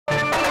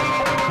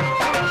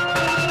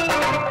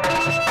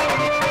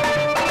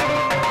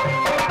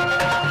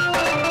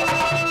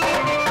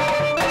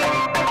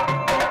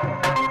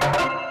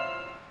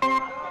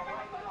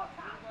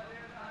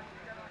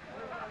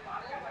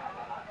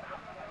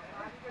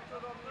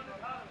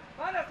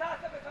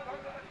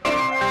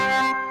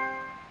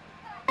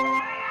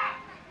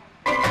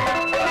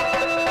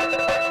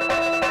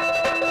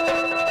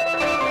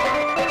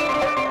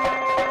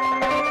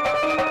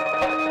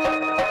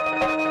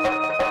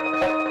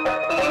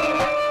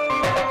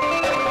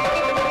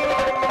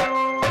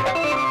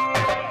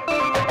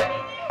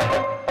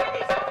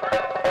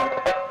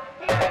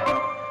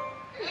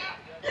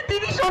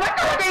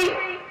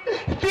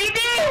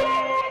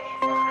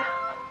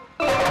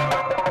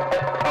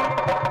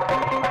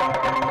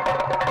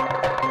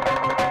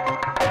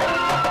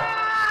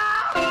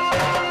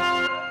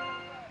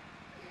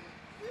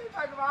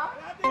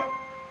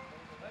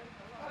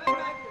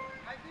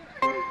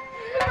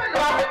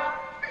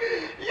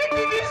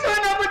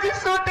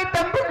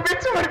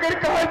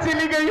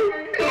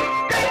गई,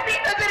 कहीं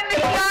नजर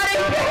नहीं आ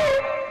रही है।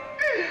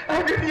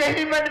 अगर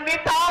यही मन में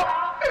था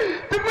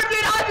तो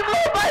मुझे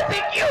राजमहल से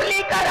क्यों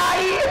लेकर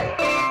आई?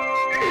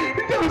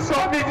 जब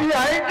स्वामी जी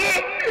आएंगे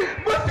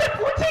मुझसे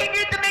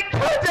पूछेंगे तो मैं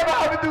क्या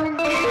जवाब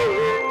दूंगी?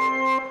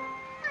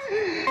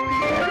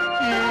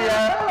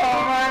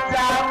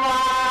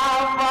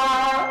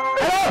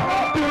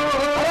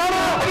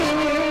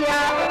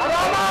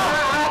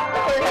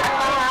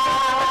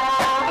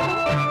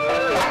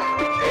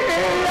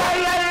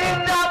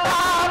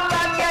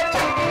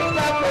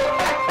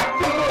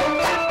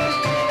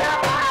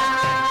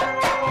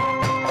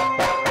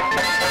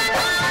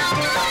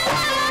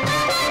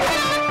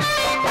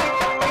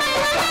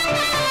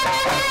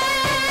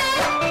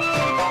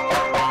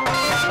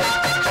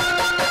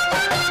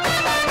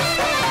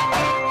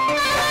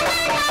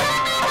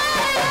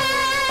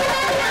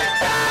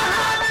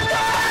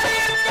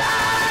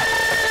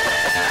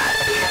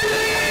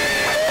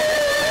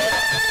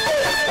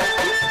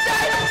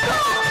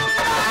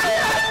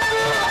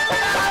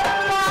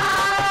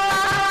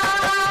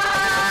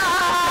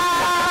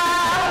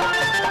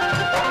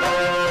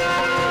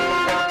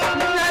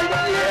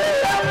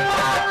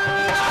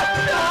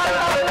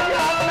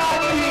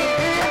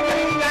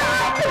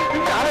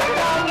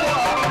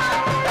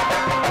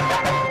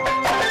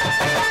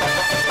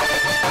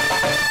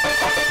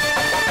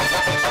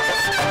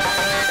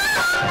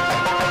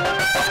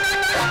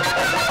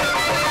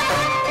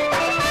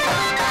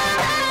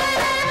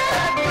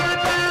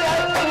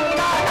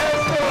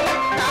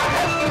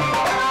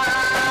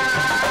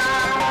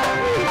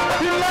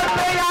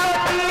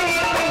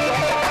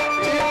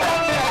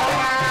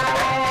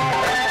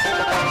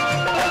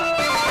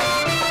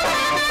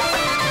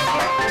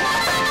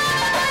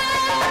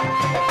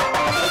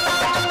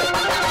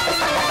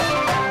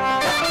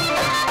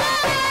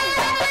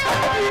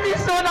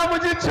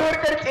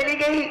 छोड़कर चली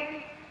गई,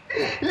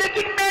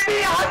 लेकिन मैं भी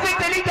यहाँ से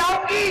चली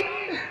जाऊंगी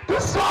तो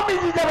स्वामी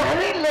जी जब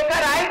हमें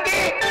लेकर आएंगे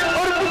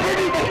और मुझे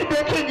भी नहीं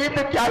देखेंगे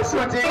तो क्या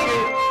सोचेंगे?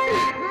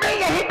 मैं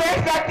यहीं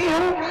बैठ जाती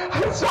हूँ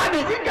और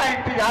स्वामी जी का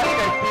इंतजार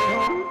करती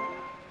हूँ।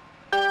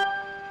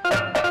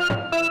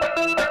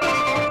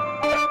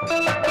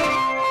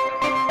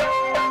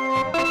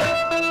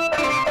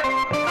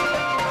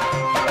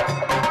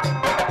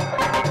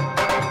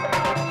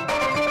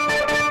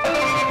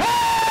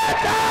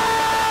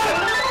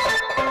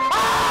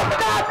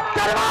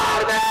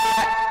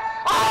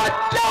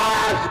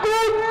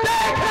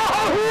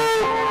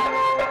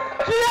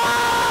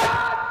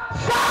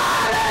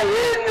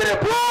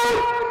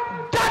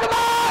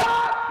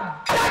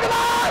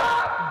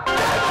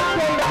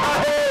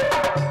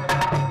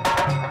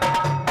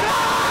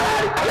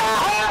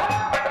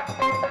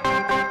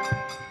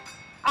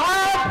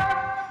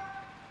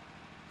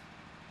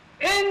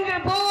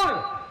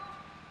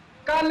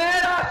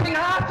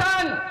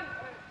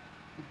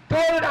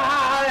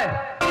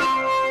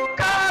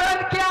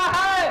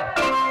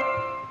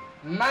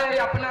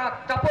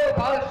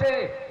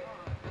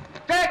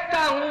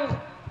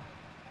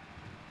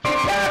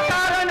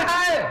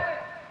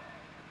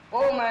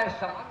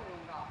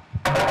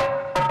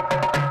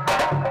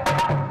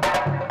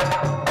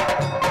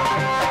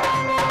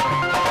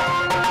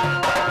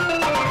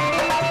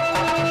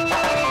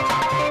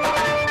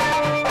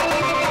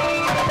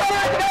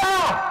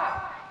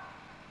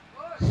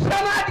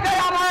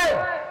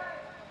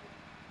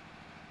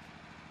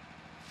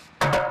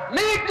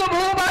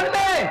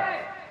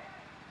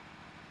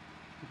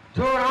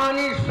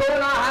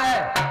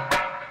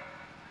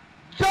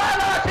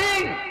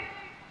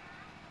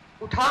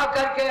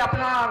 करके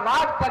अपना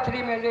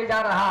राजपथरी में ले जा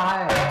रहा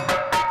है।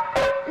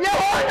 ये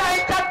हो नहीं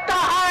सकता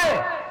है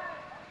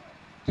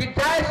कि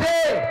जैसे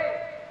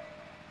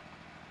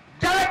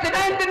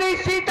जगदंदिनी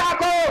सीता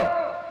को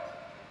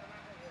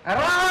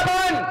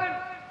रावण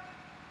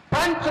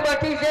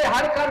पंचवटी से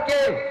हर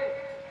करके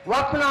वो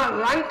अपना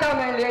लंका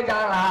में ले जा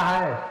रहा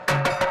है।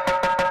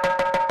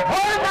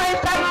 हो नहीं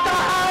सकता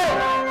है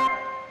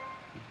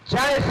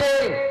जैसे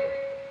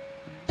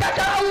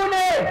जटायु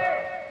ने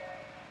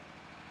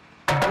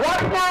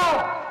अपना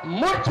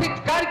मूर्छित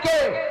करके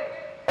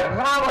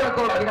रावण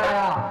को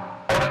गिराया,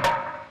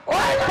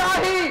 वैसा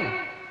ही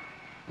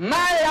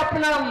मैं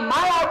अपना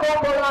माया को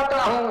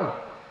बुलाता हूं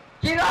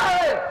कि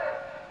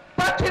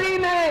पथरी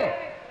में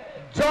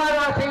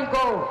ज्वाला सिंह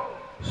को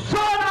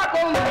सोना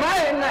को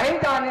मैं नहीं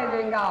जाने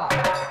दूंगा।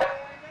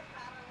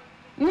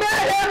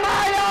 मेरे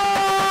माया,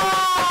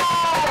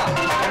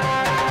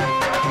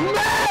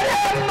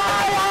 मेरे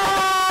माया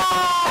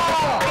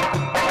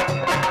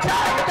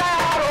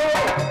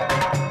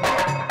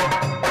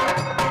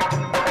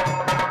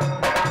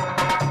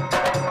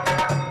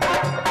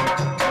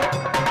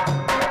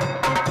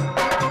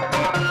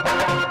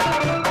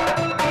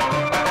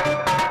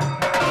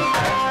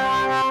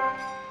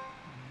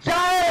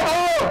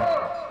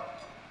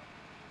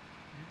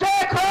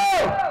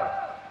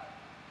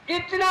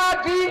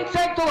दिन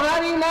से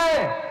तुम्हारी मैं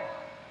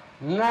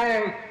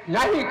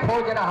नहीं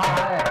खोज रहा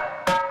है,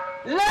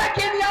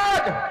 लेकिन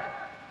याद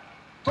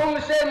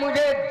तुमसे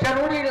मुझे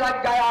जरूरी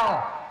लग गया।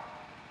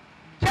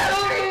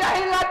 जरूरी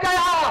नहीं लग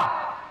गया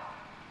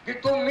कि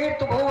तुम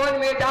मृत्यु भुवन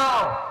में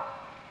जाओ,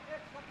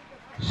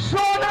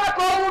 सोना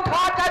को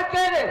उठा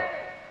करके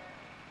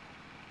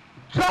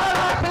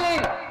ज्वाला सिंह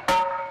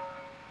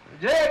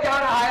ले जा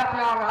रहा है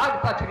अपना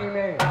राजपथरी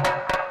में।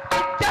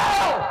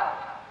 जाओ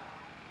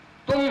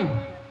तुम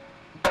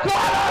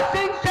ज्वाला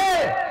सिंह से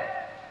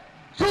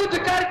युद्ध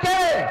करके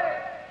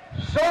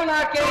सोना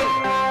के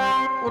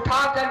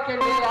उठा करके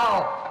ले आओ।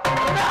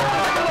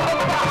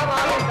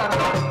 हवाले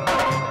करना।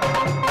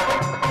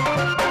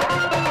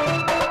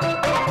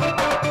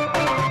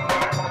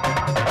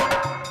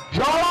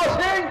 ज्वाला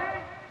सिंह,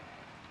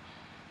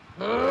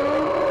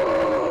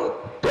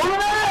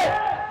 तुमने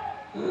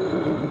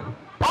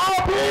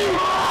पापी,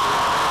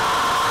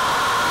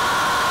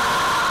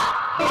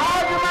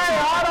 आज मैं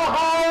आ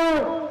रहा हूं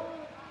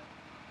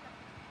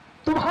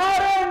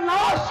तुम्हारे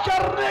नाश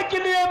करने के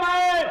लिए।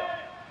 मैं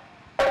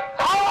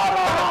आ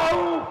रहा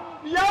हूं,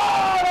 या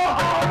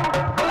रहा हूं।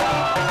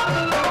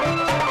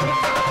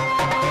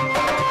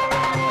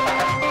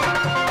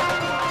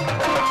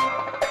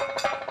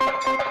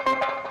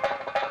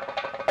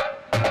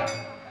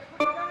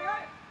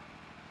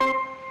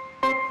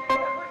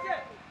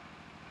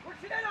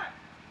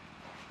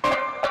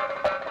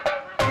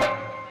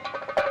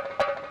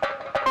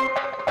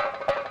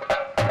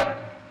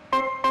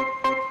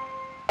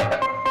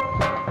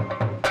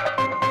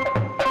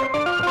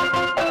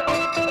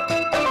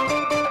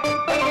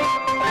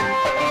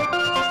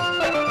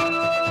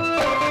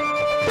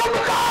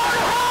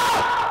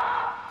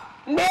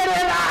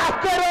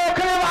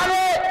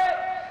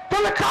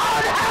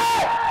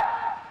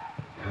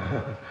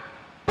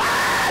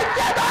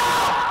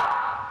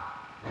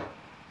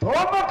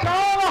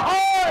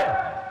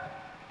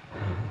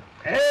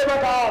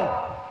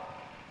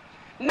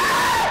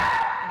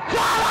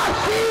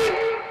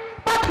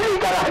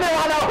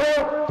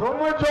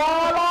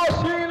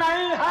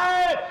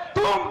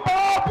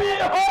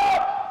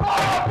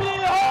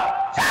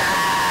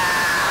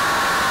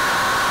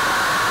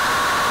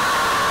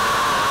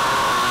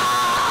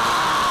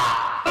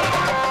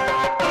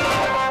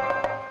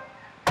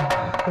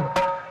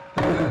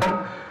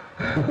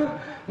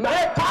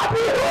 मैं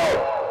पापी हूं,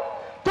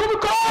 तुम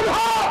कौन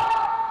हो?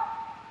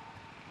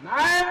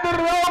 मैं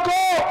इंद्रियों को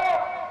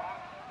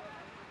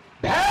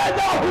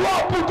भेजा हुआ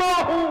पुत्र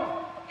हूं।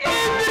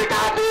 इंद्र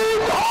का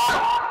दूत हो,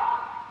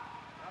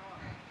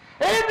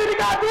 इंद्र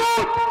का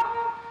दूत।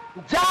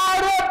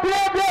 जारो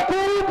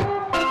बेवकूफ,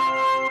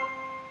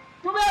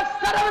 तुम्हें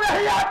शर्म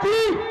नहीं आती?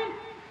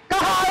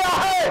 कहाँ आया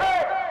है,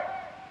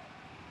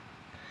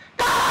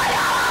 कहाँ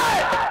आया है?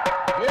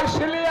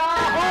 इसलिए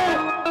आया हूं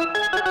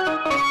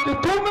कि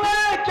तुमने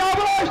क्या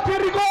वो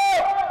स्त्री को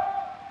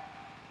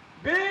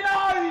बिना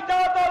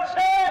इजाजत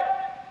से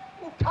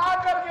उठा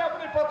करके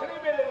अपनी पथरी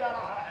में ले जा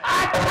रहा है।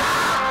 अच्छा,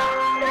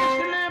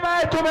 इसलिए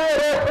मैं तुम्हें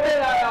रोकने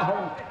आया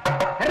हूं।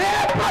 रे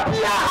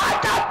पपिया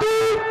का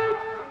दूत,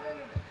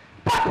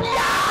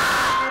 पपिया,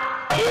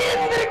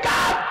 इंद्र का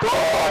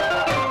दूत,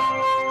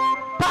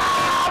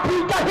 पापी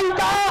कहीं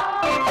का,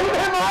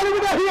 तुम्हें मालूम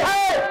नहीं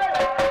है,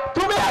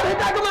 तुम्हें अभी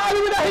तक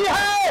मालूम नहीं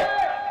है।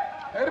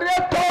 रे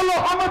बोलो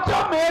हम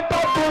चमेता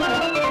तुम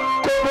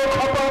तुम्हें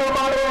खबर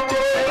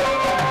मारेंगे।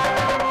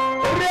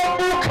 रे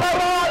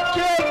मुखरा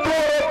के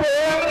तोड़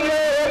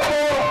देंगे तो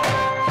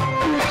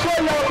पीछे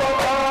न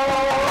बता।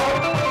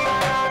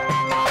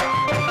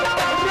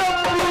 रे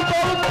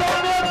मुझे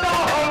चमेता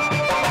हम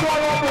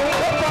दोनों मुख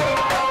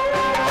पर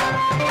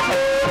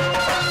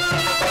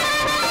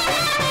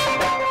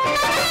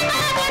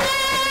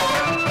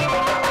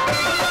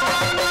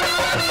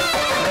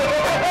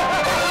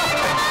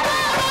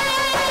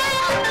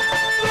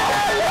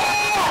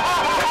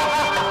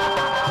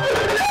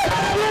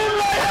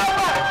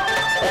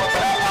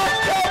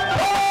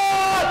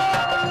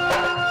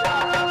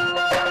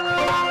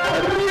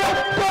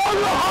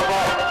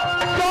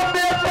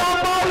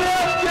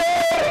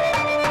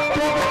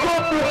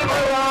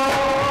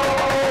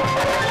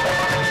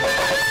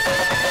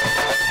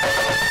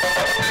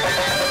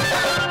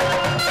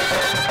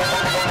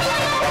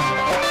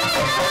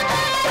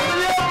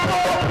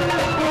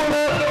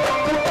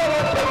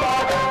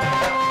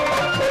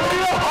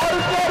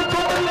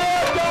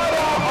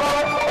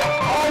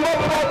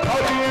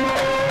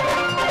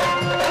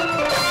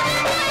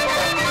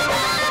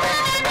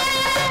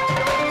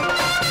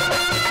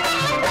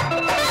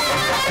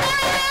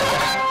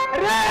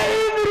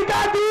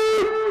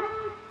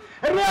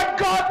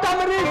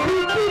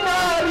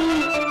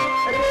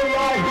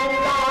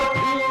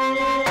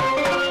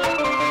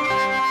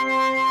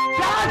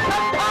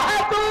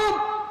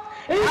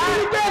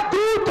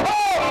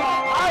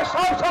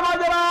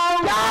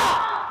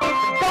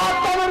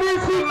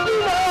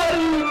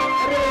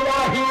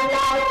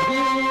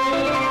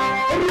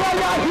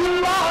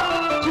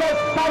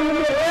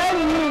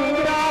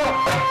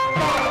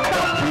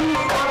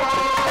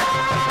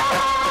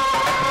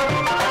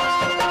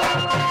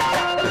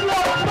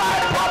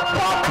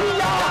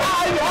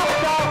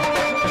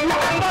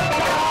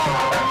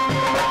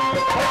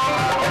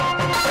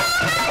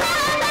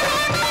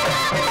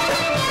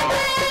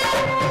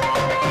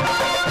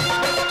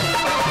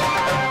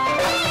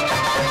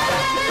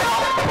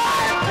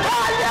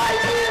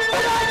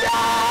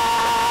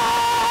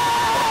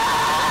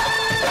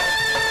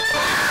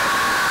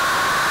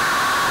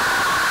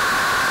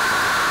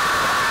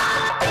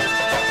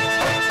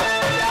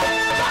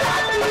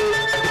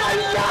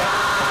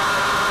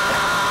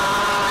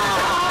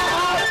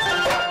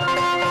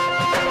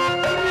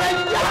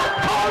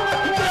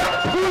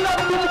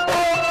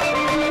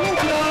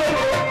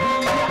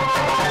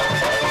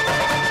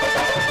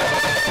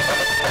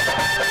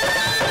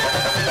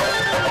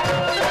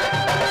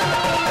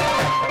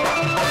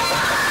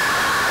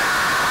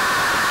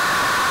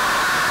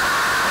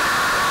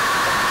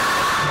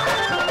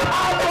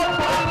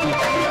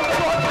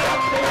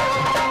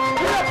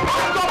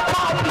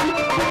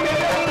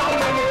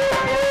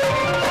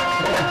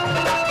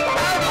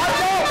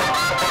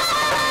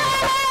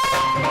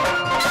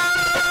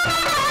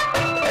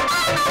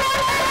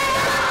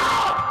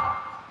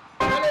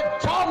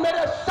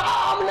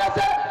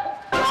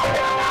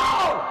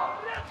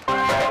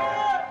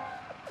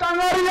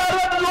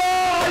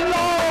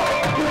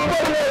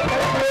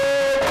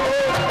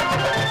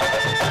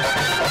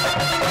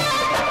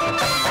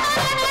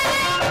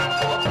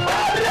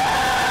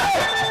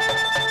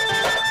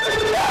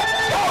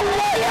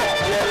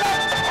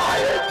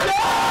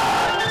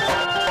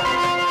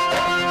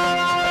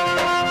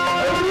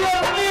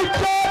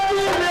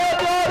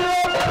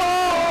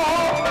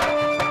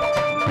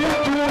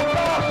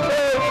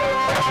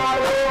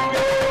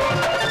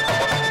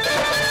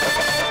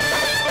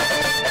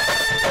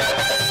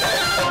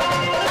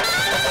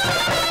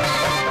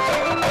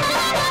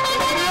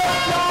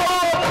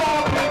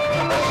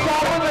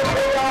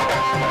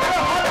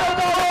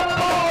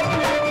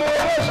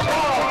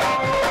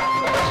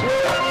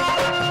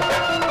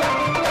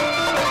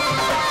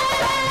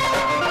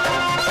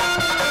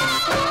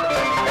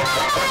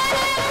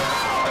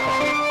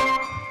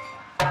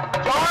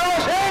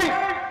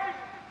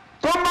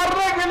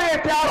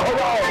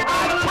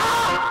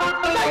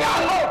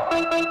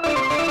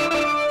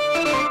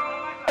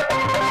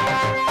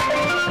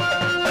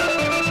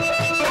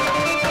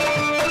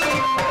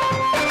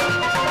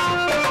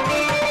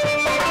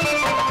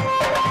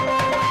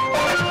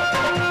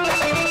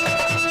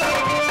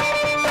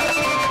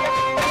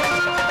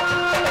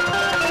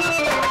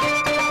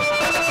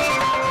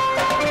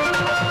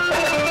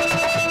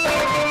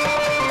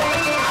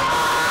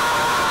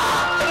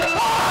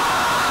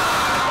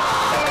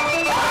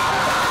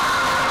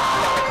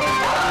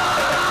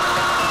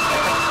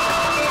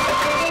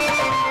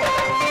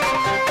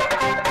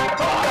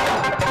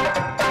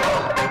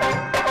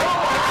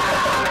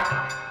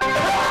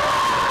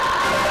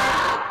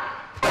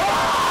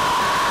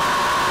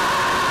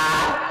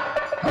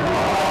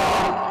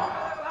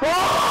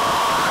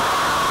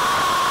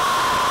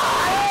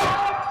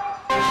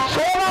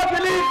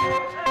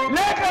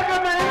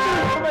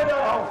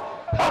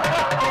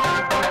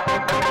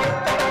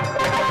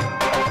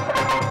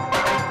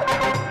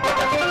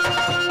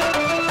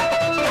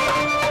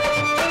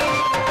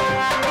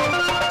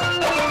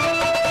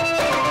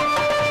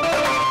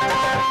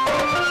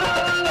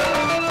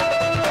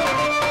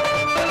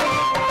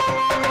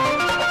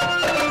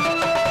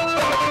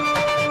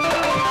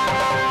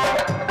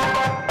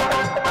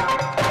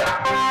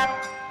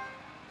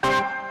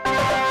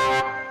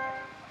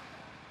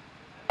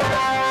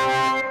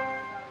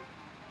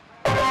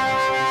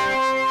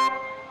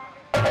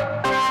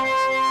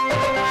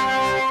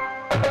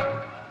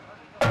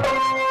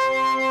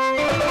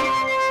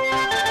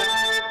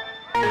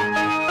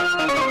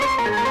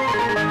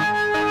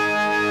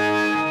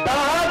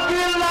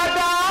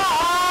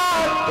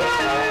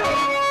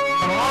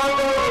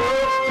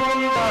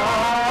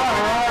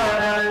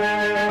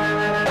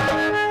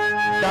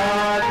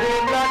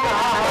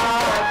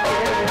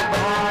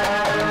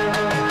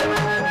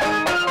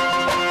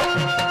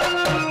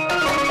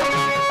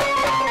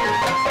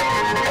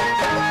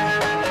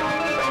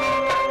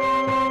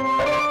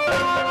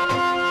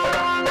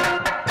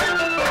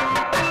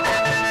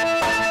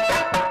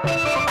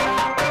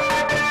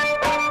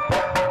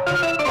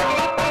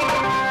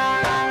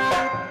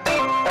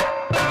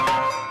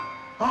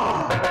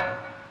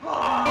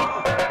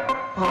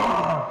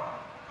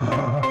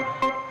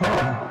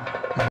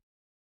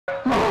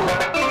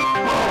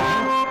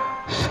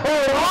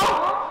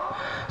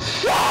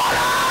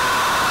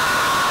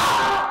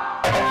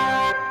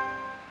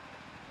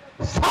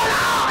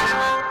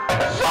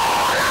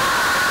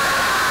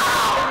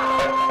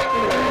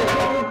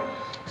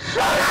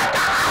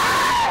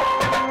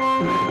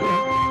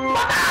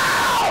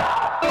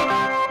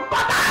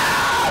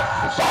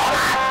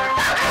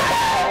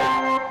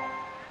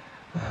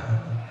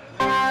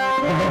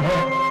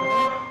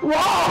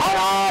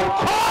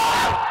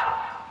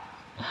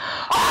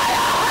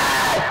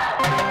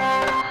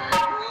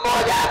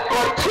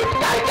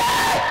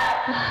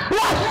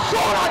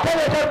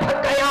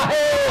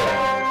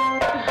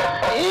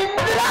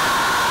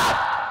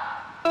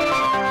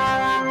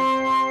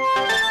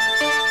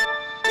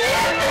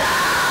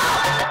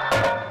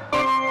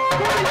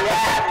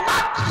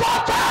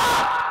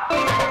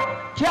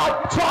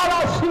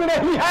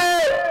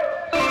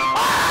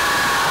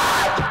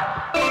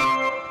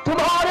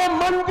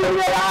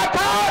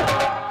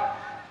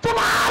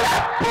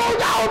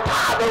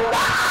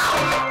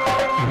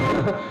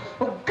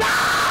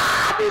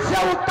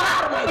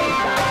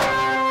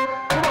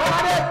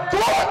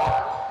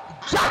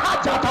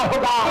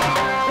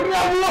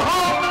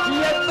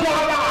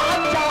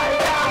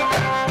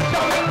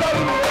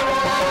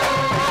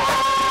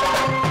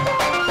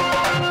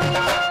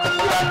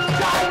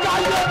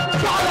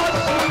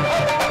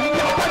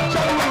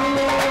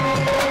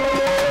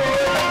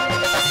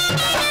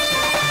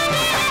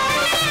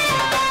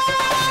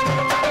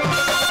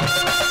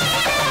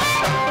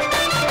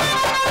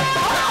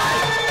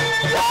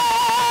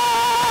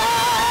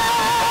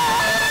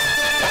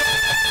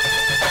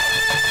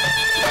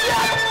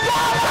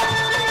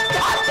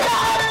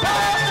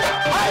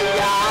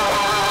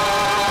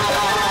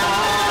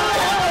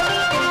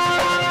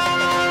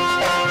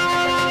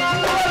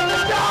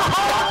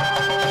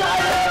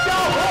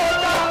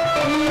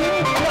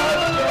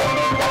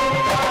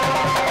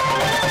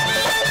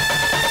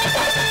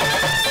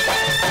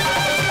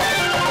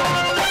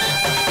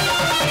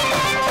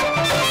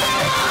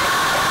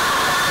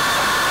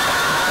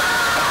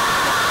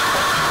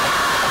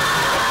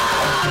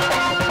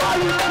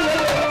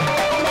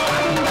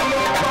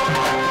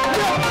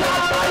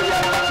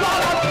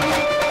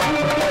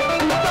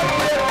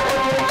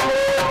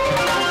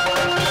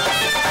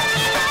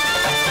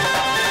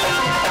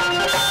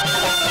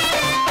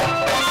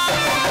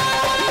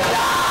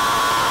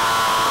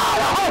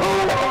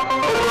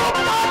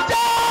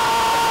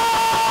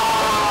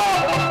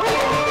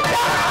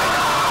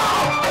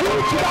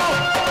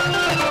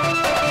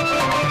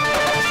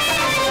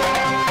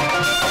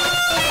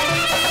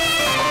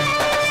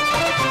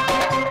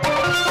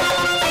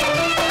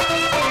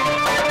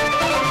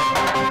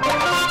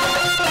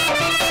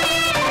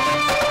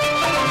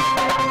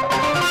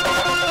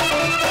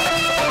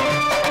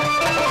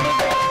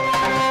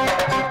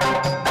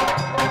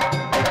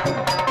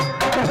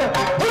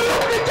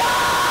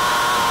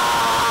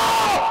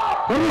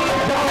रुक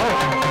जाओ,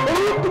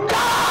 रुक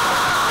जाओ।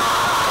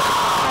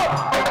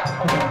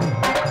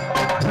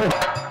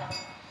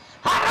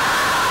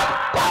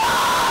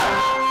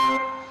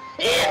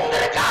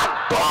 इंद्र का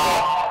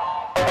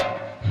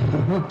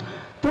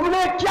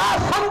तुमने क्या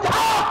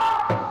समझा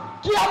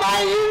कि मैं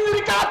इंद्र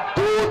का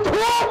दूत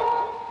हूं?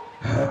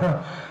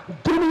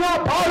 दुनिया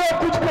भावे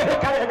कुछ नहीं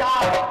करेगा,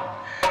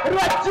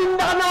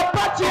 जिंदा ना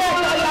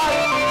बचेगा यार।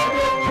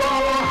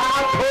 ज्वाला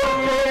हाथों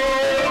से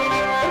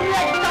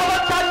ये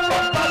कवचन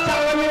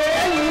बचाने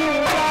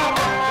इंद्रा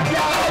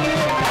क्या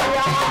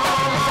गया।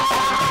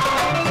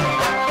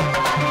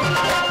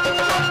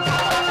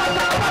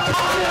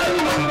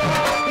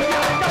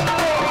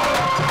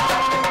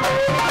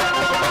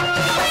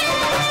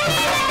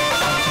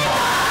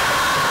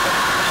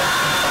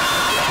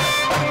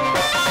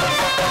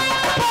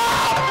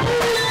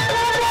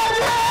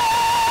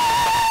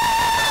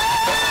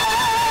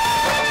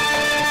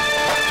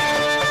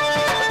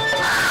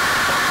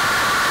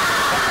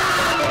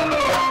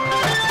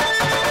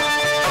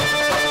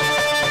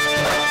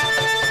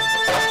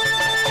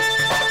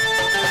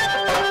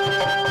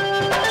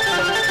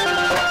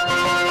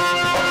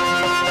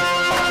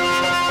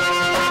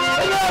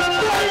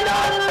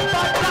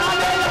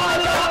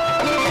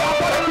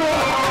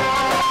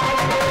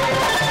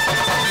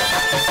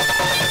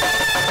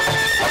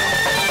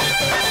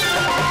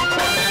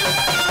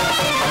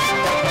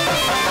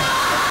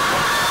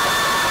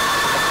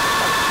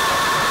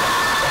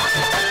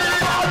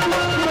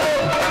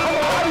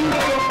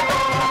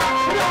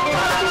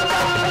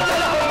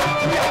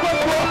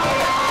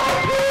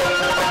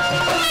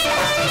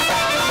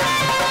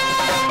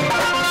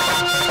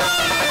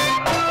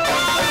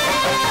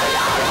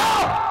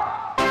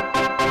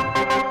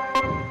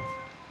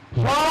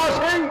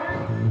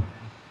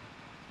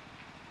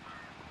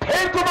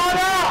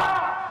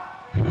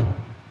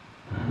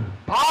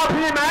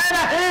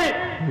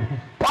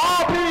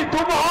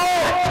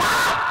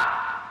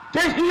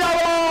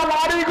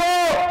 लाड़ी को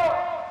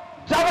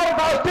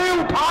जबरदस्ती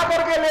उठा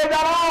करके ले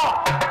जाना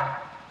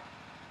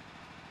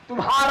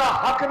तुम्हारा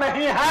हक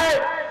नहीं है,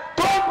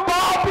 तुम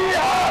पापी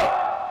हो।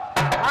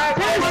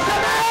 जिस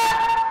समय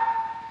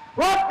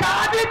वो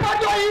गादी पर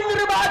जो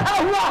इंद्र बैठा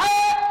हुआ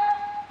है,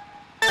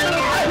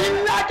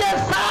 अहिल्या के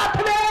साथ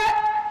में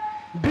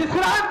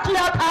विश्राम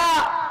किया था,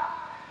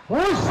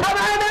 उस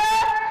समय में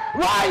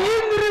वह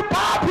इंद्र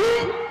पापी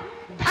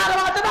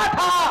धर्मात्मा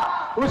था,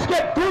 उसके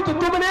दूत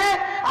तुमने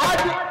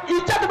आज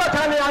इज्जत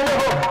बचाने आए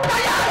हो।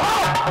 तैयार हो।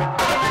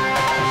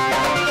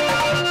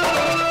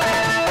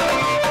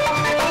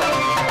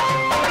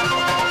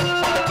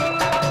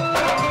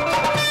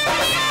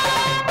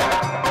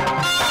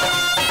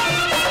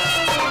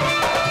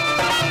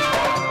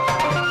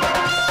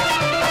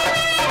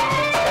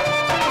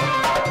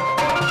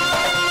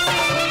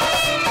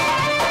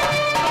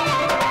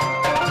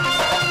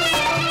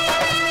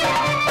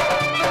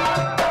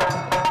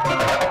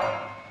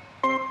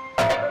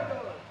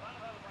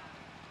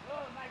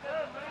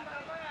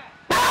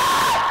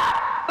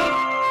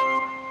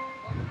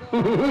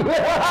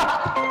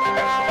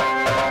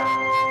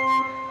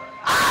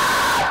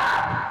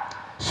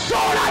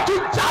 सोना की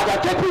चादर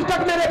के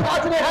पुस्तक मेरे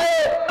पास में है।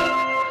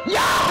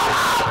 या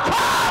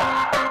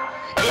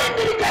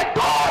इंद्र के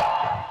दूत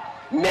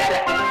मेरे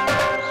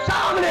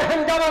सामने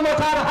हंगामा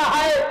मचा रहा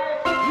है,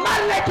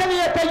 मरने के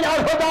लिए तैयार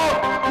हो जाओ।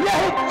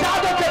 यही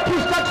चादर के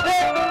पुस्तक से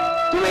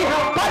तुम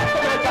यहां बस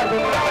कर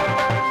दूंगा।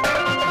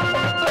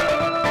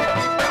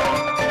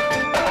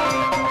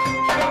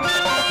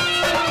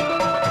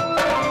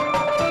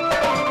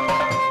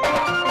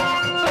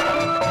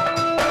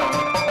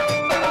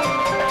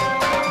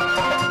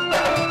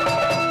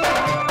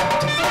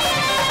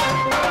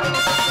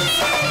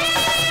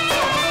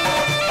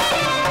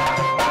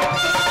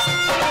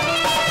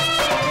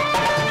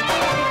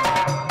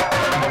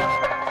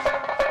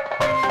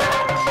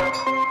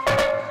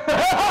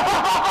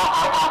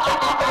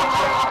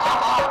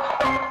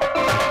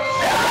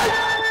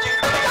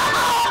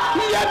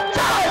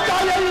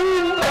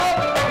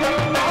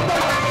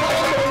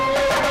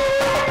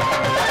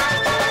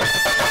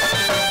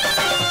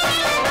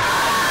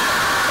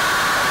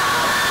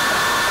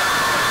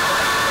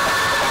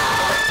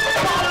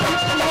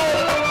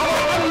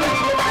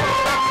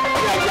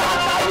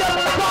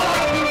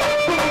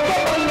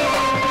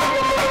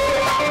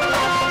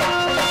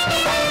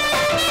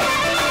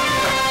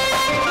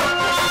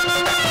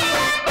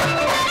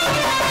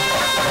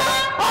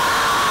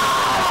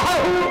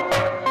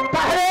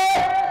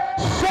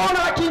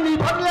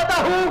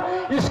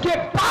 इसके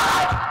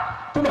बाद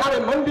तुम्हारे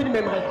मंदिर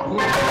में मैं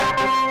आऊंगा।